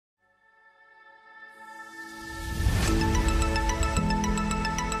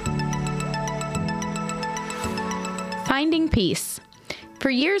Finding peace.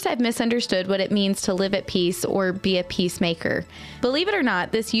 For years, I've misunderstood what it means to live at peace or be a peacemaker. Believe it or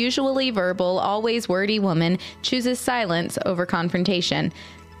not, this usually verbal, always wordy woman chooses silence over confrontation.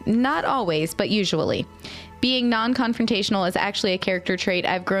 Not always, but usually. Being non-confrontational is actually a character trait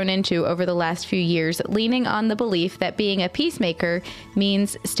I've grown into over the last few years, leaning on the belief that being a peacemaker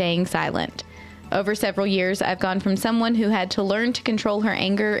means staying silent. Over several years, I've gone from someone who had to learn to control her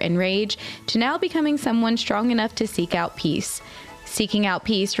anger and rage to now becoming someone strong enough to seek out peace. Seeking out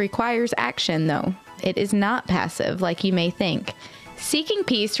peace requires action, though. It is not passive, like you may think. Seeking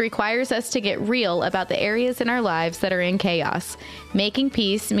peace requires us to get real about the areas in our lives that are in chaos. Making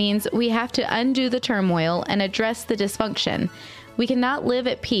peace means we have to undo the turmoil and address the dysfunction. We cannot live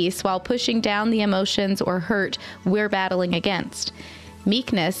at peace while pushing down the emotions or hurt we're battling against.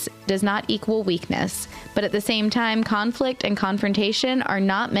 Meekness does not equal weakness, but at the same time, conflict and confrontation are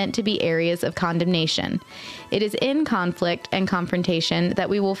not meant to be areas of condemnation. It is in conflict and confrontation that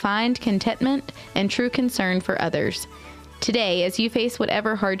we will find contentment and true concern for others. Today, as you face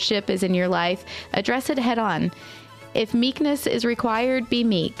whatever hardship is in your life, address it head on. If meekness is required, be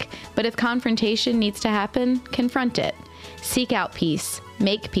meek, but if confrontation needs to happen, confront it. Seek out peace.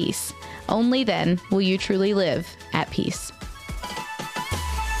 Make peace. Only then will you truly live at peace.